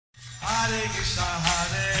Hare Krishna,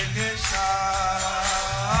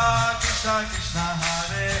 Krishna Krishna,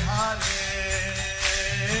 Hare Hare,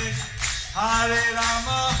 Hare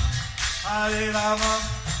Rama, Rama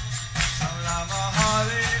Rama,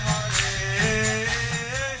 Hare Hare.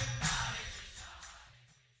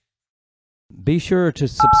 Be sure to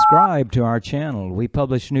subscribe to our channel. We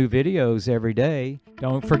publish new videos every day.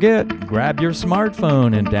 Don't forget, grab your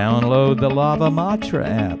smartphone and download the Lava Matra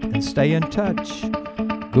app and stay in touch.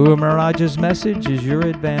 Guru Maharaj's message is your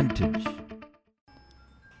advantage.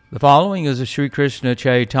 The following is a Sri Krishna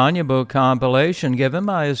Chaitanya book compilation given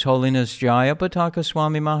by His Holiness Jayapataka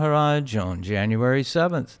Swami Maharaj on January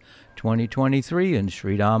 7th, 2023 in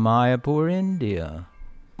Sridham Mayapur, India.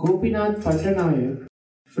 Gopinath Pattanayak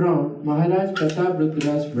from Maharaj Pratap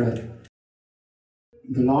Rudra's breath.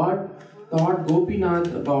 The Lord taught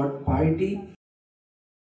Gopinath about piety,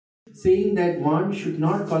 saying that one should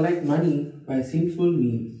not collect money by sinful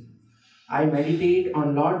means. I meditate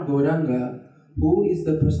on Lord Gauranga, who is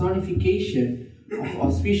the personification of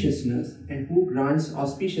auspiciousness and who grants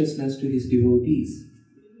auspiciousness to his devotees.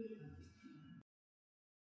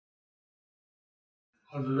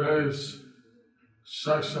 On today's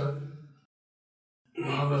section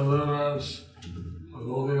on the deliverance of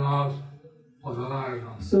Gopinath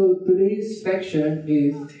Pattanayaka. So today's section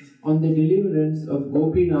is on the deliverance of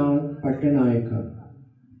Gopinath Pattanayaka.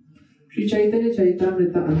 Sri Chaitanya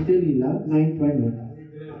Charitamrita Antya Leela 9.1.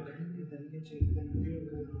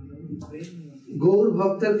 Gour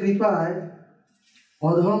ভক্তের কৃপায়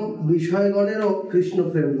অধম বিষয়গণেরও কৃষ্ণ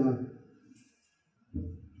প্রেম লাভ।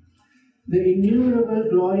 The innumerable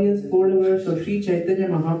glorious followers of Sri Chaitanya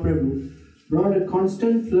Mahaprabhu brought a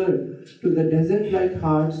constant flood to the desert-like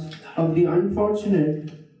hearts of the unfortunate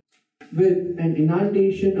with an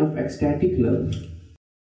inundation of ecstatic love.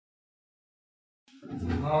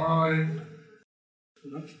 Normally,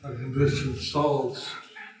 the conditioned souls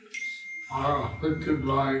are afflicted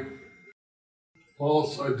by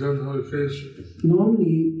false identification.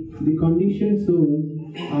 Normally, the conditioned souls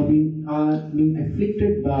are being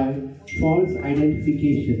afflicted by false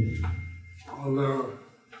identification Of their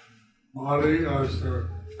body as their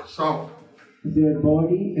self. their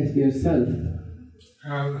body as their self,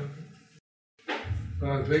 And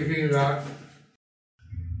they're thinking that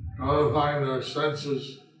gratifying their senses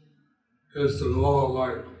is the goal of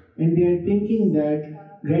life. and they are thinking that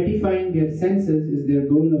gratifying their senses is their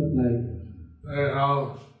goal of life. They have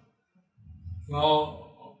no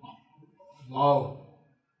love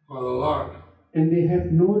for the Lord. And they have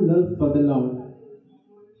no love for the Lord.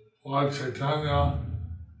 Lord Chaitanya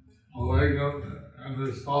awakened and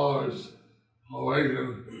his followers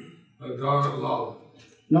awakened the dormant love.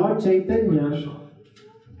 Lord Chaitanya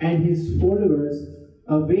and his followers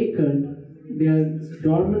awakened their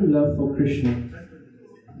dormant love for Krishna.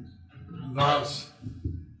 And thus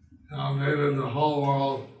inundated the whole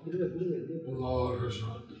world with love of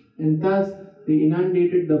Krishna. And thus they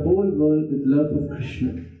inundated the whole world with love of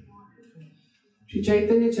Krishna. Sri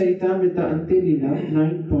Chaitanya Charitamrita Antya Leela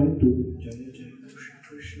 9.2.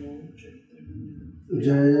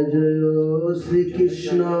 জয় জয়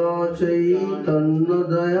শ্রীকৃষ্ণ চৈতন্য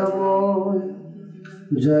দয়াময়,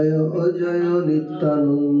 জয় জয়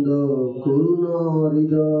নিত্যানন্দ করুণ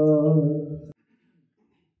হৃদয়।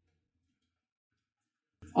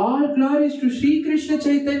 All glories to Sri Krishna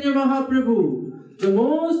Chaitanya Mahaprabhu, the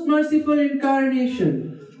most merciful incarnation.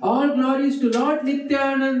 All glories to Lord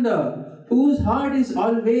Nityananda, whose heart is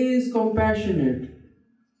always compassionate.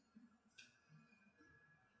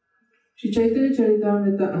 Sri Chaitanya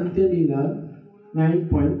Charitamrita Antya Leela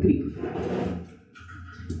 9.3.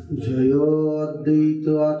 জয় অদ্বৈত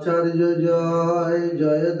আচার্য জয়,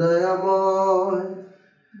 জয় দয়াময়,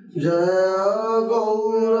 জয়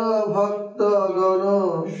গৌর ভক্তগণ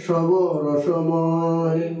সব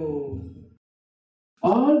রসময়।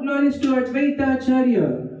 All glories to Advaita Acharya,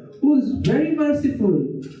 who is very merciful.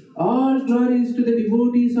 All glories to the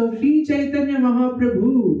devotees of Sri Chaitanya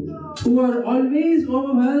Mahaprabhu, who are always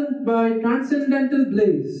overwhelmed by transcendental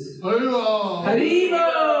bliss. Haribo! Haribo!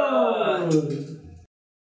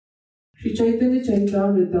 Sri Chaitanya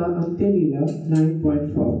Charitamrita Antya Leela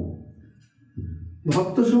 9.4.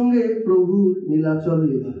 ভক্ত সঙ্গে প্রভুর নীলাচল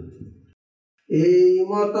লীলা। এই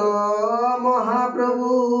মত মহাপ্রভু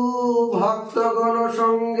ভক্তগণ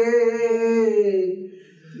সঙ্গে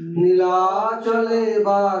নীলাচলে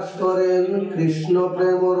বাস করেন কৃষ্ণ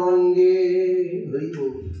প্রেম রঙ্গে।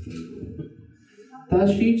 Thus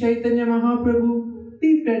Sri Chaitanya Mahaprabhu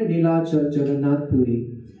lived at Nilachal Jagannath Puri,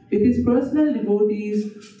 with his personal devotees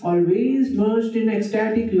always merged in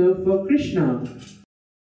ecstatic love for Krishna.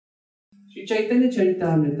 Sri Chaitanya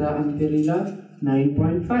Charitamrita Antya Leela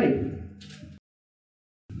 9.5.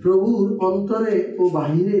 প্রভুর অন্তরে ও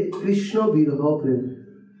বাহিরে কৃষ্ণ বিরহ প্রেম।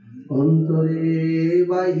 অন্তরে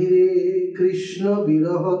বাহিরে কৃষ্ণ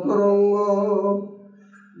বিরহ তরঙ্গ,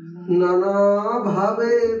 নানা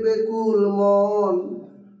ভাবে বেকুল মন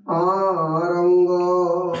আরঙ্গ।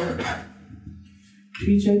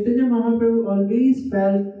 Sri Chaitanya Mahaprabhu always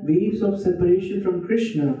felt waves of separation from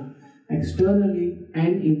Krishna, externally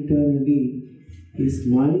and internally. His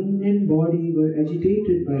mind and body were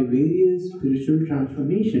agitated by various spiritual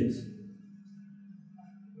transformations.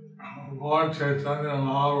 Lord Chaitanya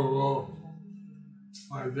Mahaprabhu,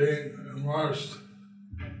 by being immersed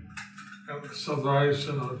in the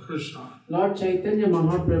separation of Krishna, Lord Chaitanya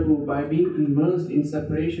Mahaprabhu, by being immersed in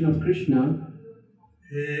separation of Krishna,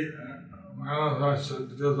 he manifested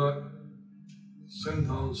different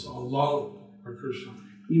symptoms of love for Krishna.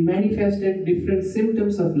 he manifested different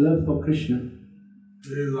symptoms of love for Krishna.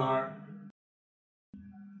 These are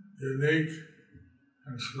unique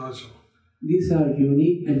and special. These are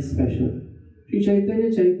unique and special. Sri Chaitanya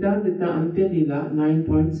Charitamrita Antya Leela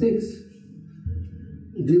 9.6.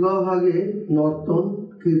 দিবাভাগে নর্তন,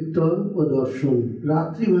 কীর্তন ও দর্শন,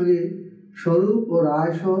 রাত্রিভাগে স্বরূপ ও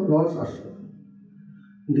রাস রস আসন।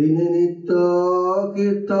 দিনে নিত্য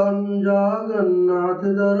কীর্তন জগন্নাথ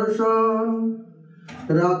দর্শন,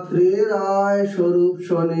 রাত্রে রায় স্বরূপ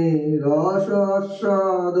শনে রস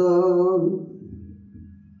আস্বাদন।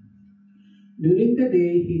 During the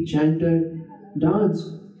day he chanted, danced,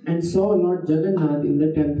 and saw Lord Jagannath in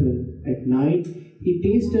the temple. At night he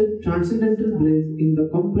tasted transcendental bliss in the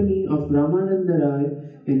company of Ramananda Rai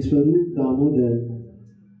and Swarup Damodar.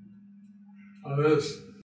 This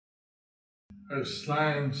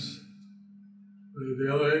explains the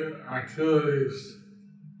daily activities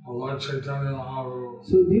of Lord Chaitanya Mahaprabhu.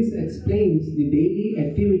 So this explains the daily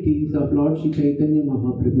activities of Lord Sri Chaitanya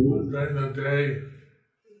Mahaprabhu. During the day,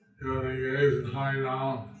 he would engage in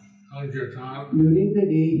Harinam Sankirtan, During the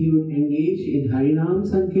day he would engage in Harinam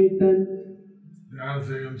Sankirtan,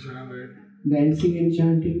 dancing and chanting. dancing and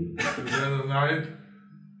chanting. And then at night,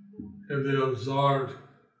 he'd be absorbed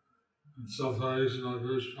in separation of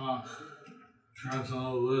Krishna,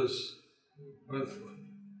 transcendental bliss with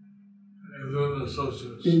intimate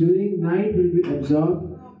associates. And during night will be absorbed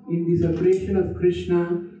in the separation of Krishna,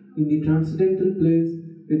 in the transcendental bliss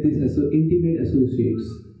with his intimate associates.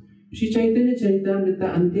 Sri Chaitanya Charitamrita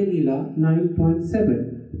Antya Leela 9.7.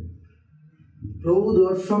 প্রভু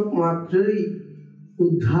দর্শক মাত্রেই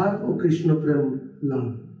উদ্ধার ও কৃষ্ণ প্রেম লাভ।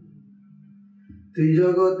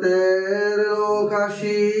 ত্রিজগতের লোক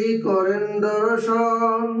আসি করেন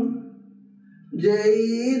দর্শন, যেই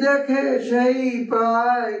দেখে সেই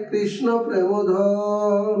পায় Krishna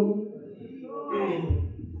প্রেমধন।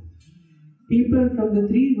 People from the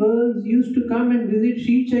three worlds used to come and visit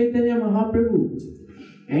Sri Chaitanya Mahaprabhu.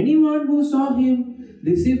 Anyone who saw him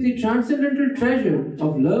received the transcendental treasure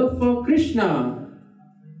of love for Krishna.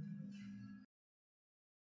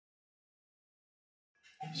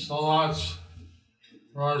 So much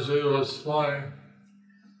mercy was flowing.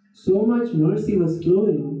 So much mercy was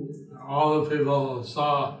flowing, All the people who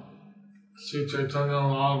saw Sri Chaitanya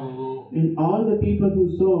Mahaprabhu and all the people who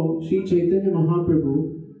saw Sri Chaitanya Mahaprabhu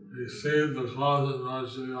received the closet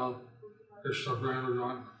mercy of Krishna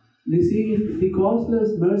Premadhan. received the causeless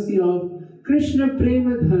mercy of Krishna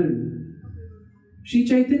Premadhan. Sri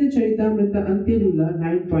Chaitanya Charitamrita Antya Leela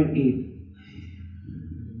 9.8.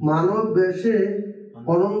 মানব বেশে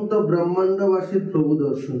অনন্ত ব্রহ্মাণ্ডবাসীর প্রভু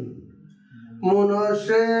দর্শন,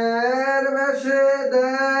 মনুষ্যের বেশে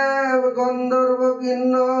দেব গন্ধর্ব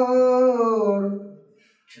কিন্নর,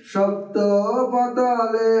 সপ্ত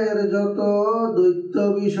পাতালের যত দৈত্য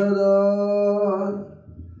বিষধর।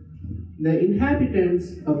 The inhabitants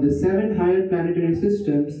of the seven higher planetary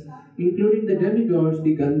systems, including the demigods,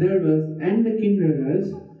 the Gandharvas and the Kinnaras,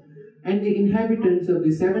 and the inhabitants of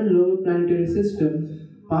the seven lower planetary systems,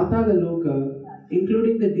 Patala Loka,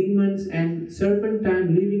 including the demons and serpentine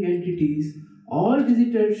living entities, all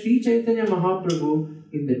visited Sri Chaitanya Mahaprabhu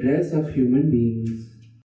in the dress of human beings.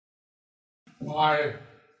 By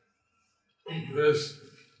this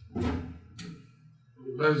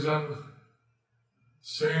vision,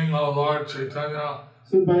 seeing of Lord Chaitanya,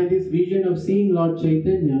 So by this vision of seeing Lord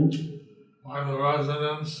Chaitanya, by the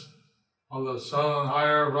residents of the seven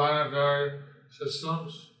higher planetary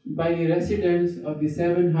systems, by the residents of the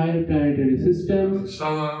seven higher planetary systems,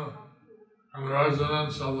 and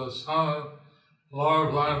residents of the seven lower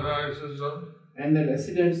planetary systems, and the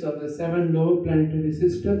residents of the seven lower planetary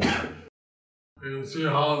systems, you can see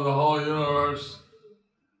how the whole universe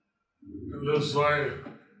in this way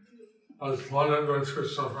was flooded with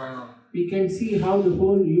Krishna Prema. we can see how the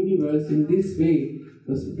whole universe in this way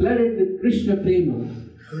was flooded with Krishna Prema.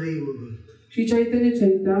 Hari ball. Sri Chaitanya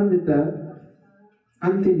Charitamrita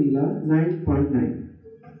Antilila 9.9.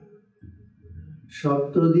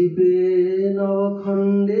 সপ্তদ্বীপে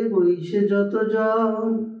নবখণ্ডে বৈশে যত জন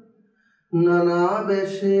নানা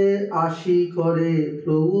বেশে আসি করে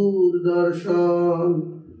প্রভুর দর্শন।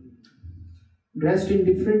 Dressed in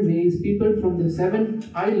different ways, people from the 7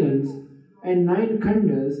 islands and 9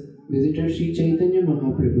 khandas visited Sri Chaitanya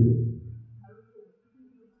Mahaprabhu.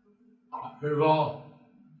 People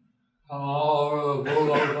from all over the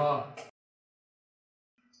Bhuloka,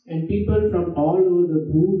 And people from all over the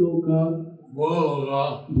Bhuloka,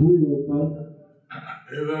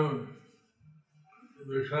 even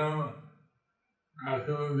become as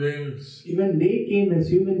human beings even they came as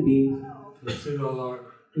human beings to see the Lord.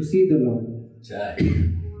 to see the Lord.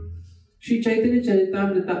 Sri Chaitanya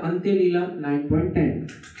Charitamrita Antilila 9.10.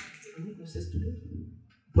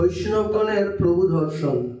 বৈষ্ণবগণের প্রভু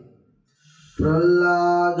দর্শন।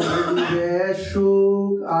 প্রহ্লাদ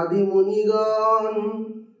শুক আদি মুনিগণ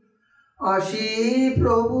আসি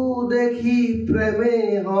প্রভু দেখি প্রেমে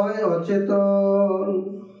হয় অচেতন।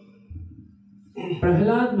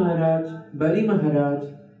 Prahlad Maharaj, Bali Maharaj,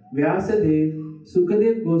 Vyasadev,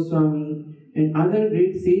 Sukadev Goswami, and other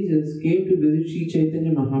great sages came to visit Sri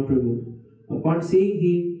Chaitanya Mahaprabhu. Upon seeing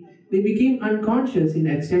him, they became unconscious in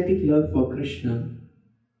ecstatic love for Krishna.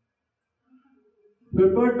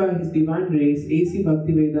 Purport by His Divine Grace A.C.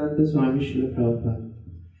 Bhaktivedanta Swami Srila Prabhupada.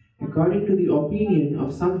 According to the opinion of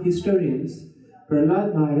some historians, Prahlad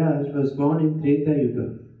Maharaj was born in Treta Yuga,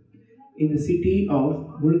 in the city of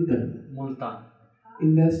Multan, in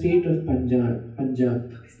the state of Punjab.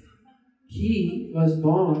 He was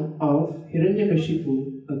born of Hiranyakashipu,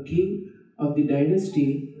 a king of the dynasty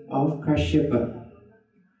of Kashyapa.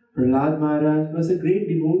 Prahlad Maharaj was a great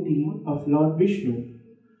devotee of Lord Vishnu,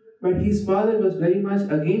 but his father was very much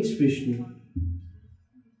against Vishnu.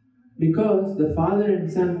 Because the father and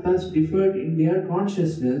son thus differed in their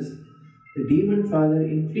consciousness, the demon father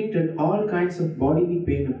inflicted all kinds of bodily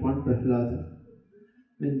pain upon Prahlada.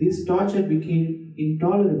 When this torture became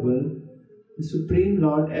intolerable, the Supreme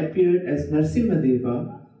Lord appeared as Narasimhadeva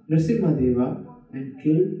and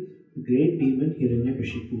killed the great demon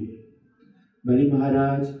Hiranyakashipu. Bali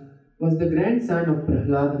Maharaj was the grandson of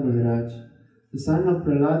Prahlada Maharaj. The son of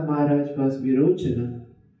Prahlad Maharaj was Virochana,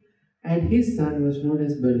 and his son was known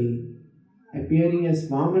as Bali. Appearing as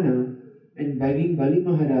Vamana and begging Bali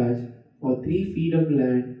Maharaj for 3 feet of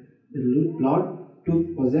land, the Lord took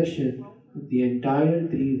possession of the entire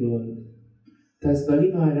 3 worlds. Thus Bali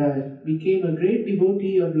Maharaj became a great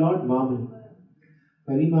devotee of Lord Vaman.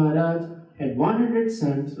 Bali Maharaj had 100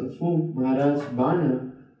 sons, of whom Maharaj Bana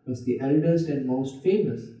was the eldest and most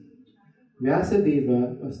famous. Vyasadeva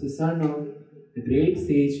was the son of the great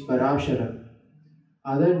sage Parashara.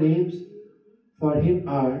 Other names for him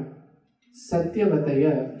are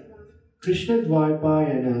Satyavataya,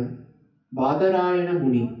 Krishnadvaipayana, Badarayana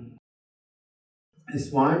Muni. As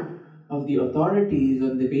one of the authorities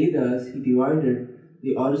on the Vedas, he divided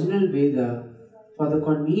the original Veda for the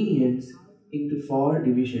convenience into 4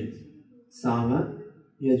 divisions: Sama,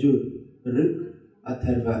 Yajur, Rik,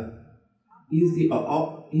 Atharva. He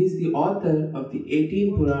is the author of the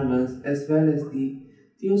 18 Puranas as well as the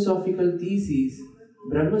Theosophical Theses,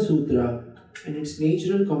 Brahma Sutra, and its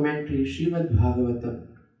natural commentary, Srimad Bhagavatam.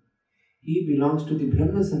 He belongs to the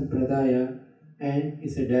Brahma Sampradaya and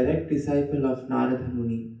is a direct disciple of Narada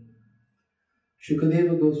Muni.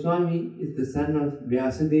 Shukadeva Goswami is the son of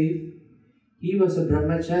Vyasadeva. He was a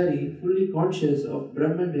brahmachari, fully conscious of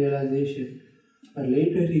Brahman realization, but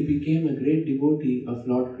later he became a great devotee of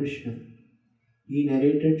Lord Krishna. He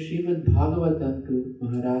narrated Srimad Bhagavatam to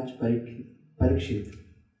Maharaj Parikshit.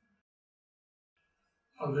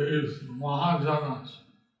 These Mahajanas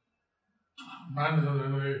mentioned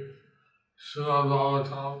in the Srimad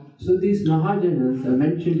Bhagavatam So these Mahajanas are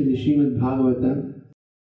mentioned in the Srimad Bhagavatam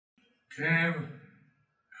came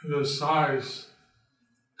in disguise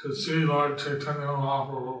to see Lord Chaitanya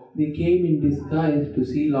Mahaprabhu. They came in disguise to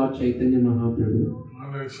see Lord Chaitanya Mahaprabhu. When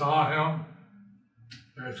they saw him,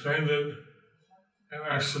 they fainted in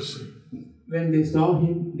ecstasy. When they saw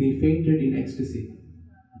him, they fainted in ecstasy.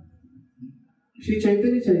 Sri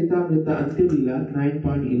Chaitanya Charitamrita Antilila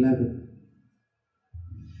 9.11.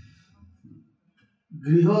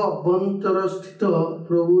 গৃহ অভ্যন্তরস্থিত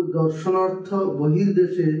প্রভুর দর্শনার্থ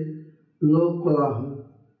বহির্দেশে লোক কোলাহল।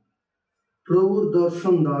 প্রভুর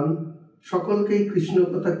দর্শন দান সকলকেই কৃষ্ণ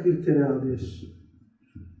কথা কীর্তনের আদেশ।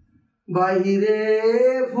 বাহিরে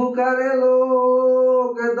ফুকারে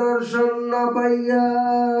লোক দর্শন না পাইয়া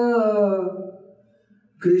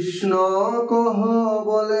কৃষ্ণ কহ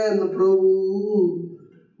বলেন প্রভু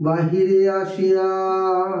বাহিরে আসিয়া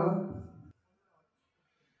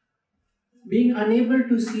Being unable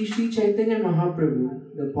to see Sri Chaitanya Mahaprabhu,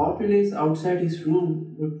 the populace outside his room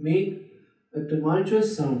would make a tumultuous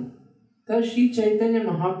sound. Thus Sri Chaitanya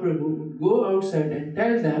Mahaprabhu would go outside and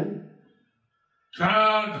tell them,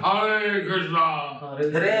 chant Hare Krishna.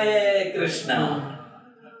 Hare Krishna.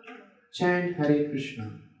 chant Hare Krishna.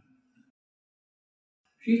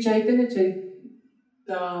 Sri Chaitanya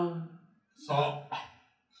Charita.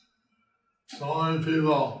 So many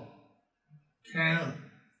people came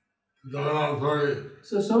to Jagannath Puri.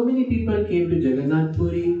 So many people came to Jagannath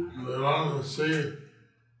Puri. They wanted to see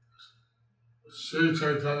Sri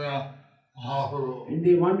Chaitanya Mahaprabhu. And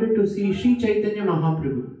they wanted to see Sri Chaitanya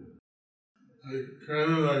Mahaprabhu. They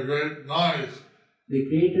created a great noise, They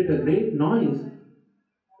created a great noise,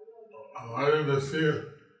 wanting to see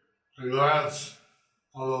a glance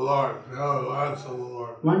of the Lord, to have a glance of the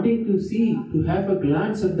Lord. wanting to see, to have a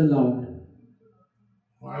glance of the Lord.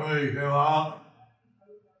 Finally he came out,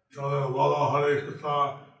 told them, Bolo Hare Krishna,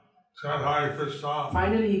 chant Hare Krishna.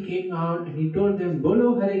 Finally he came out and he told them, Bolo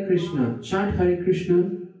Hare Krishna, chant Hare Krishna.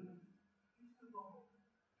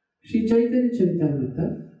 Sri Chaitanya Charitamrita,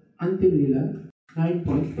 Antim Leela,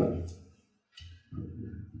 9.12.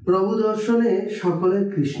 প্রভু দর্শনে সকলের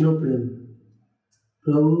কৃষ্ণ প্রেম,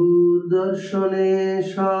 প্রভুর দর্শনে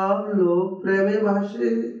সব লোক প্রেমে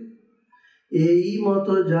ভাসে, এই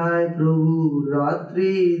মতো যায় প্রভু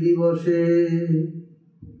রাত্রি দিবসে।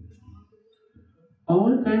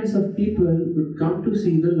 All kinds of people would come to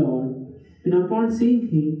see the Lord, and upon seeing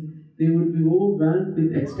him, they would be overwhelmed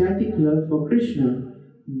with ecstatic love for Krishna.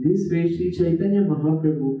 In this way, Sri Chaitanya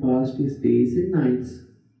Mahaprabhu passed his days and nights.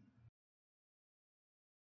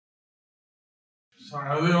 So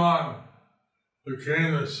everyone who came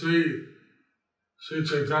to see Sri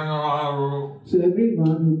Chaitanya Mahaprabhu, So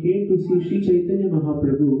everyone who came to see Sri Chaitanya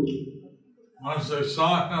Mahaprabhu, once they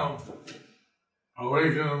saw him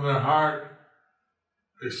awaken in their heart,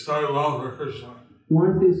 they started love for Krishna.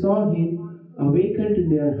 once they saw him, awakened in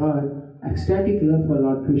their heart ecstatic love for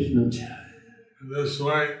Lord Krishna. In this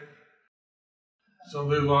way,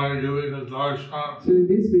 simply by giving his darshan, So in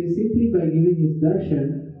this way, simply by giving his darshan,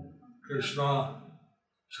 Krishna,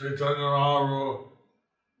 Chaitanya Mahaprabhu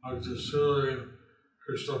are distributing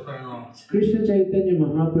Krishna Prema. Krishna Chaitanya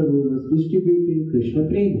Mahaprabhu was distributing Krishna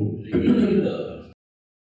Prema.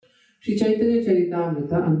 Sri Chaitanya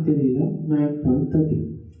Charitamrita, Antim Leela, 9.13.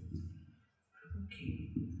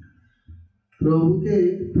 প্রভুকে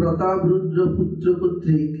প্রতাপরুদ্র পুত্র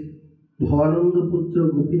কর্তৃক ভবানন্দ পুত্র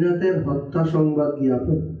গোপীনাথের হত্যা সংবাদ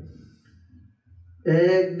জ্ঞাপন।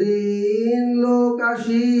 একদিন লোক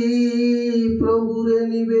আসি প্রভুরে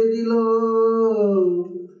নিবেদিল,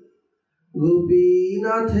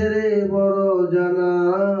 গোপীনাথেরে বড় জানা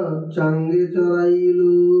চাঙ্গে চড়াইল।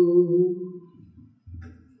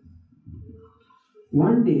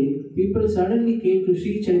 One day, people suddenly came to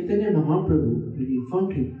Sri Chaitanya Mahaprabhu and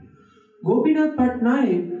informed him, Gopinath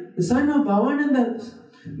Patnaik, the son of Bhavananda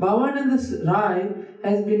Rai,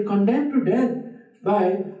 has been condemned to death by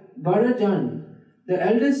Bharajan, the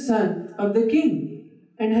eldest son of the king,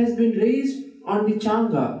 and has been raised on the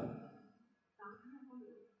Changa.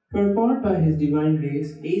 Purport by His Divine Grace,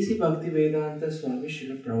 A.C. Bhaktivedanta Swami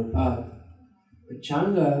Srila Prabhupada. The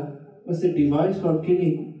Changa was the device for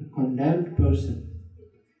killing a condemned person.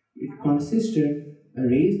 It consisted a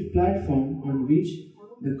raised platform on which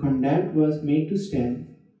the condemned was made to stand.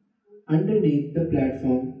 Underneath the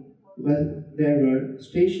platform there were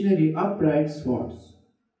stationary upright swords,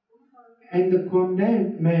 and the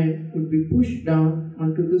condemned man would be pushed down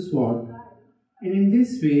onto the sword, and in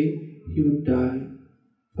this way he would die.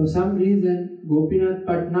 For some reason, Gopinath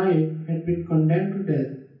Patnaik had been condemned to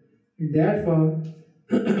death, and therefore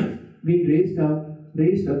been raised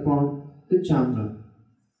upon the Changa.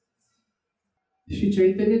 Sri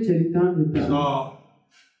Chaitanya Charitamrita. So,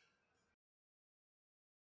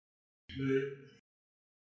 the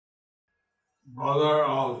brother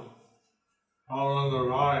of Ramananda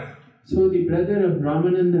Rai So the brother of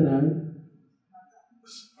Ramananda Rai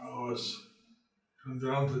was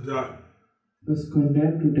condemned to death. was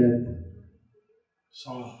condemned to death.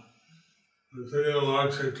 So, the video of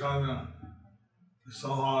Lord Chaitanya is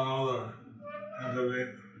somehow or another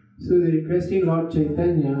intervened. So they're requesting Lord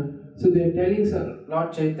Chaitanya, so they're telling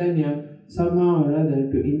Lord Chaitanya somehow or other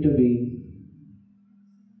to intervene.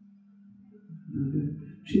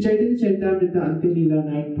 Sri Chaitanya Charitamrita, Antim Leela,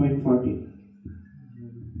 9.40.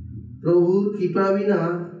 প্রভুর কৃপা বিনা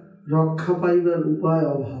রক্ষা পাইবার উপায়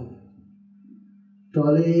অভাব,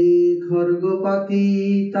 তলে খর্গপাতি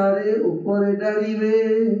তারে উপরে ডালিবে,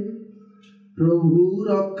 প্রভু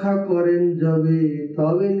রক্ষা করেন যাবে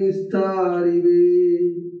তবে নিস্তারিবে।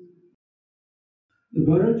 The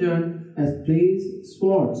Bharajan has placed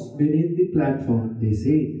swords beneath the platform, they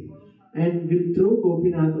say, and will throw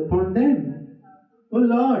Gopinath upon them. O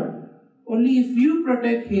Lord, only if you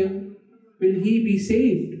protect him will he be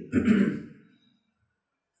saved.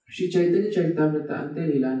 Shri Chaitanya Charitamrita Ante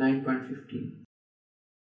Leela 9.15.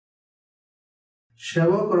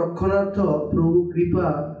 সেবক রক্ষণার্থ প্রভু কৃপা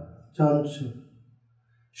চাঞ্চ।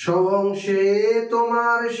 সবংশে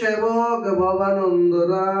তোমার সেবক ভবানন্দ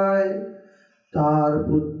রায়, তার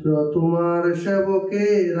পুত্র তোমার সেবকে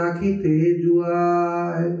রাখিতে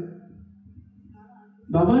জুয়ায়।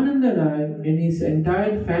 Bhavananda Rai and his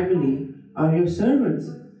entire family are your servants.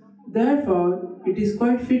 Therefore, it is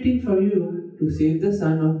quite fitting for you to save the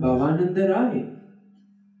son of Bhavananda Rai.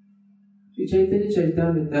 Shri Chaitanya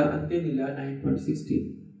Charitamrita Ante Leela 9.16.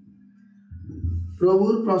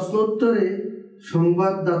 প্রভুর প্রশ্নোত্তরে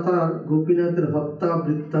সংবাদদাতার গোপীনাথের হত্যা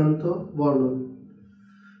বৃত্তান্ত বর্ণন।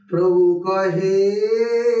 প্রভু কহে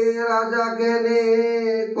রাজা কেনে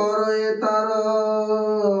করে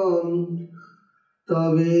তারণ,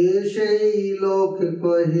 তবে সেই লোক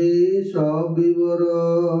কহে সব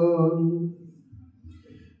বিবরণ।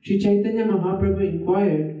 Shri Chaitanya Mahaprabhu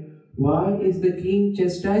inquired, why is the king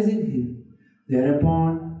chastising him? Thereupon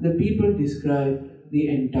the people described the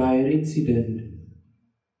entire incident.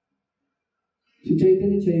 Shri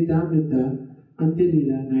Chaitanya Charitamrita Ante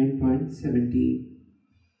Leela 9.17.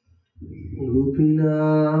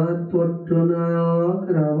 Gopinath Patnaik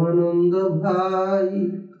Ramananda ভাই,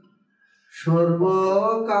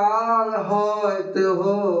 সর্বকাল হয়তে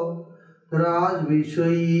হো রাজ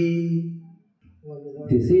Bishoyi.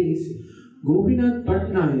 This is Gopinath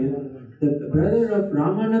Patnaik, the brother of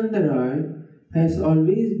Ramananda Rai, has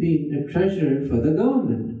always been a treasurer for the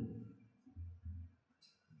government.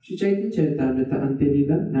 Shri Chaitanya Charitamrita Ante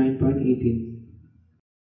Leela 9.18.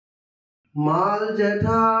 মাল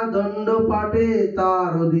জ্যাঠা দণ্ড পাটে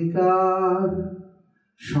তার অধিকার,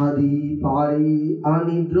 সাদি পারি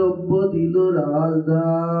আনি দ্রব্য দিল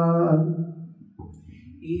রাজদার।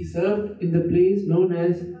 He served in the place known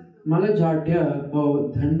as Malajatya or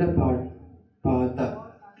Dandapata,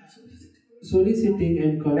 soliciting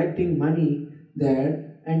and collecting money there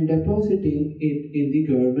and depositing it in the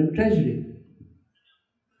government treasury.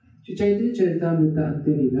 Shri Chaitanya Charitamrita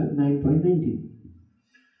Ante Leela 9.19.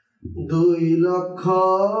 2 লক্ষ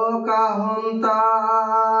কাহন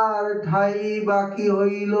তার ঠাই বাকি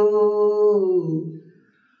হইল,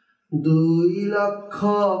 2 লক্ষ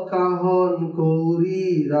কাহন কৌরি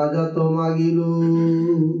রাজা তো মাগিল।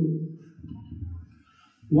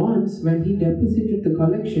 Once, when he deposited the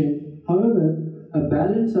collection, however, a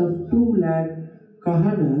balance of 2 lakh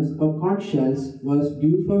kahanas or conch shells was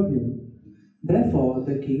due for him. Therefore,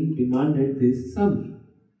 the king demanded this sum.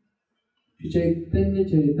 Shri Chaitanya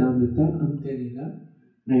Charitamrita Ante Leela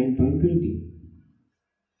 9.20.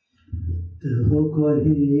 দেহ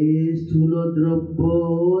কহে স্থূল দ্রব্য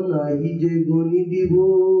নাহি যে গণি দিব,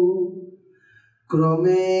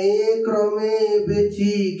 ক্রমে ক্রমে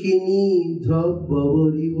বেচি কিনি দ্রব্য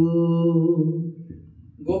বরিব।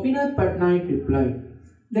 Gopinath Patnaik replied,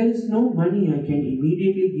 there is no money I can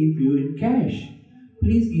immediately give you in cash.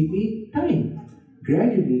 Please give me time.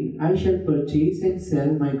 Gradually, I shall purchase and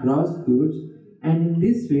sell my gross goods and in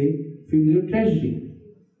this way fill your treasury.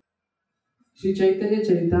 Shri Chaitanya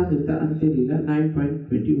Charitamrita Ante Leela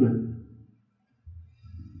 9.21.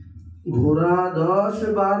 ঘোড়া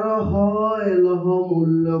 10-12 হয় লহ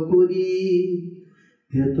মূল্য করি,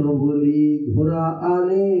 হেত বলি ঘোড়া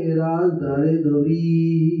আনে রাজদারে ধরি।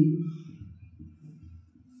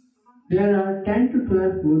 There are 10 to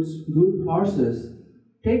 12 good horses.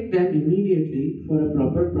 Take them immediately for a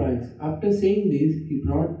proper price. After saying this, he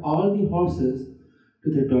brought all the horses to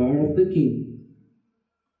the door of the king.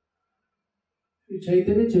 Shri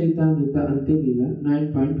Chaitanya Charitamrita Ante Leela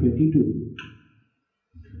 9.22.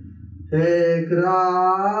 এক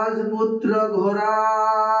রাজপুত্র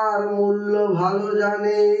ঘোড়ার মূল্য ভালো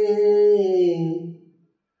জানে,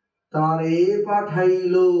 তারে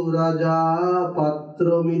পাঠাইল রাজা পাত্র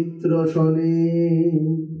মিত্র শনে।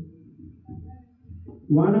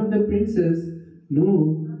 One of the princes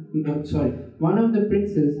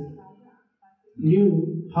knew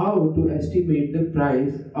how to estimate the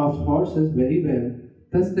price of horses very well.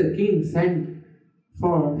 Thus the king sent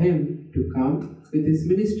for him to come with his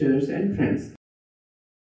ministers and friends.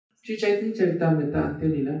 Shri Chaitanya Charitamrita Ante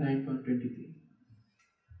Leela 9.23.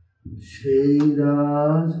 সেই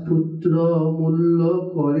রাজপুত্র মূল্য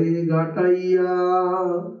করে গাটাইয়া,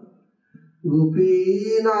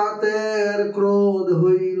 গোপীনাথের ক্রোধ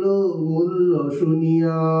হইল মূল্য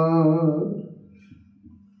শুনিয়া।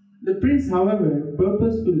 The prince, however,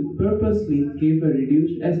 purposely gave a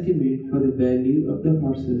reduced estimate for the value of the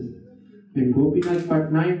horses. When Gopinath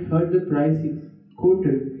Patnaik heard the price he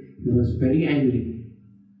quoted, he was very angry.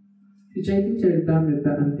 Sri Chaitanya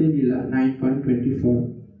Charitamrita Antyalila 9.24.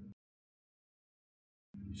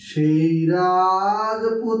 সেই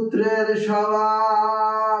রাজপুত্রের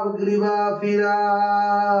স্বভাব গ্রীবা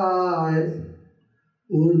ফিরায়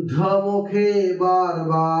ঊর্ধ্বমুখে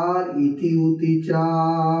বারবার ইতি উতি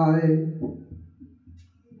চায়।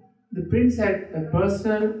 The prince had a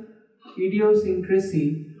personal idiosyncrasy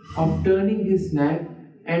of turning his neck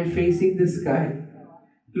and facing the sky,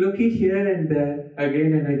 looking here and there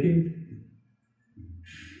again and again.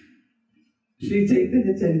 Sri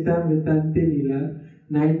Chaitanya Charitamrita Antyalila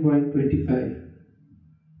 9.25.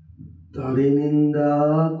 তারে নিন্দা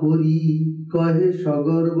করি কহে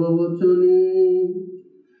সগর্ব বচনে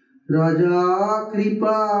রাজা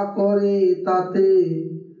কৃপা করে তাতে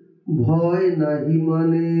ভয় নাহি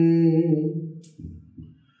মানে।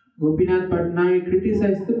 Gopinath Patnaik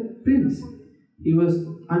criticized the prince. He was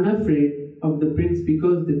unafraid of the prince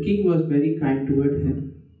because the king was very kind toward him.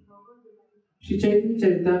 Sri Chaitanya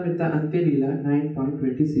Charitamrita Antyalila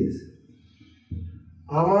 9.26.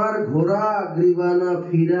 আমার ঘোড়া গ্রীবানা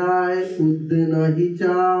ফিরায় উদ্দে নাহি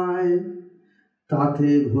চায়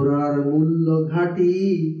তাতে ঘোড়ার মূল্য ঘাটি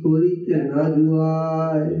করিতে না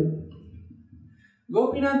জুয়ায়।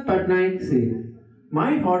 Gopinath Patnaik said,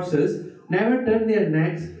 "My horses never turn their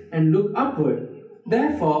necks and look upward.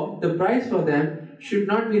 Therefore, the price for them should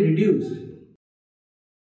not be reduced."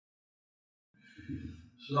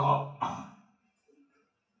 So,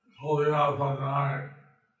 holding out on night,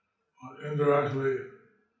 indirectly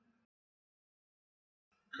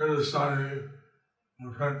criticizing the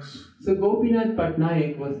prince. So Gopinath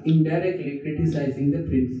Patnaik was indirectly criticizing the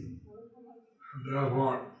prince. And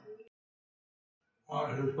therefore,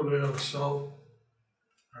 he's putting himself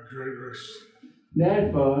at great risk.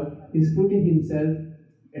 Therefore, he is putting himself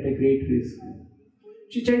at a great risk.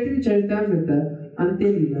 Sri Chaitanya Charitamrita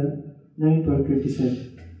Antyalila 9.27.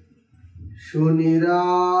 শুনি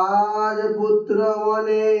রাজপুত্র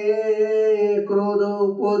মনে ক্রোধ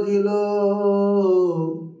উপজিল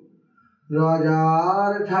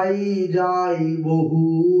রাজার ঠাই যাই বহু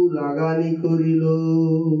লাগানি করিল।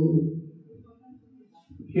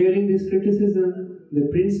 Hearing this criticism, the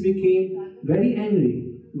prince became very angry.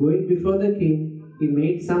 Going before the king, he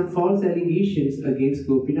made some false allegations against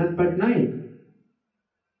Gopinath Patnaik.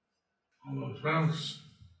 On the prince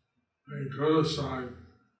being criticized,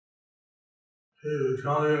 he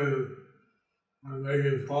retaliated by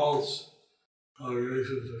making false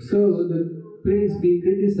allegations against So the prince being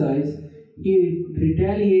criticized, he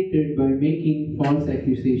retaliated by making false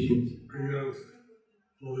accusations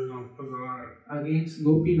against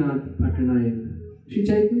Gopinath Patnaik. Sri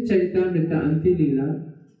Chaitanya Charitamrita Antyalila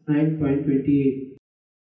 9.28.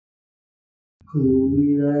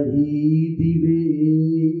 কৌরি নাহি দিবে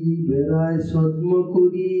বেড়ায় সদ্ম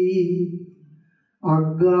করি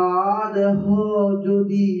আজ্ঞা দেহ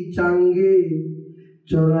যদি চাঙ্গে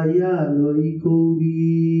চড়াইয়া লই কৌরি।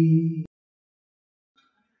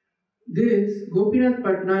 This Gopinath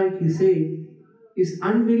Patnaik, he said, is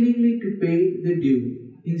unwillingly to pay the due.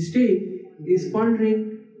 Instead, he is pondering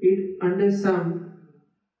it under some.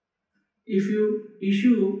 If you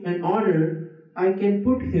issue an order, I can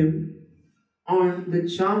put him on the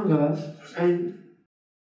changa and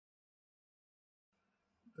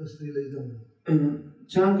thus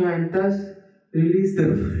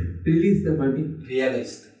release the money.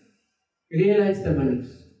 Realize the money.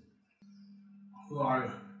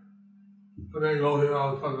 Like putting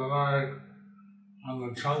Gopinath Patnaik on the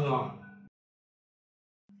changa,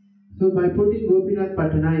 So by putting Gopinath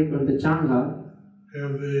Patnaik on the changa,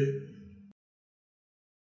 he'll be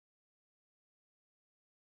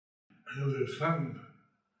threatened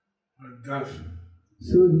with death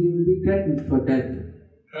so he will be threatened for death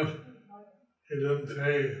if he didn't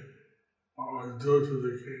pay what was due to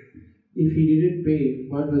the king. if he didn't pay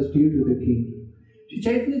what was due to the king. Sri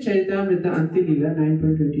Chaitanya Charitamrita Antyalila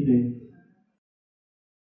 9.29.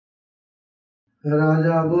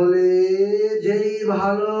 রাজা বলে যেই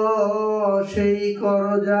ভালো সেই কর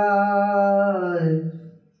যায়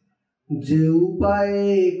যে উপায়ে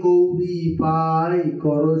কৌরি পায়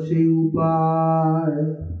কর সেই উপায়।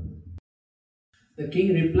 The king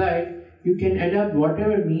replied, "You can adopt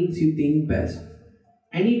whatever means you think best.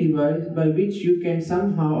 Any device by which you can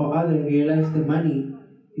somehow or other realize the money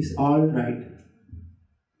is all right."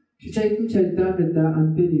 Sri Chaitanya Charitamrita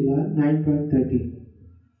Antyalila 9.30.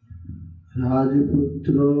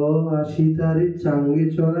 রাজপুত্র আসি তারে চাঙ্গে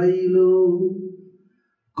চড়াইল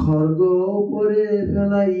খর্গ উপরে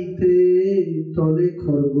ফেলাইতে তলে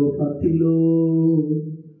খর্গ পাতিল।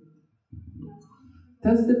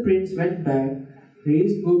 Thus the prince went back,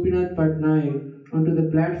 raised Gopinath Patnaik onto the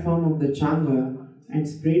platform of the Changa, and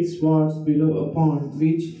spread swords below upon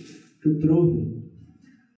which to throw him.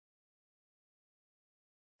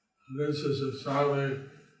 This is exactly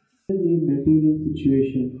The material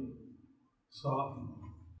situation. so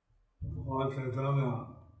Lord Chaitanya.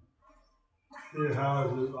 He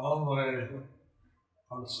has his own way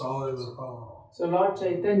of solving the problem. So Lord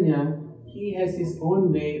Chaitanya, he has his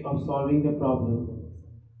own way of solving the problem.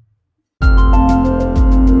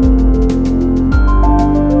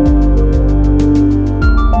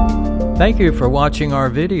 Thank you for watching our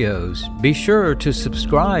videos. Be sure to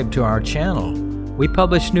subscribe to our channel. We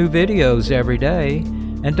publish new videos every day,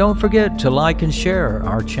 and don't forget to like and share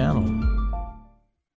our channel.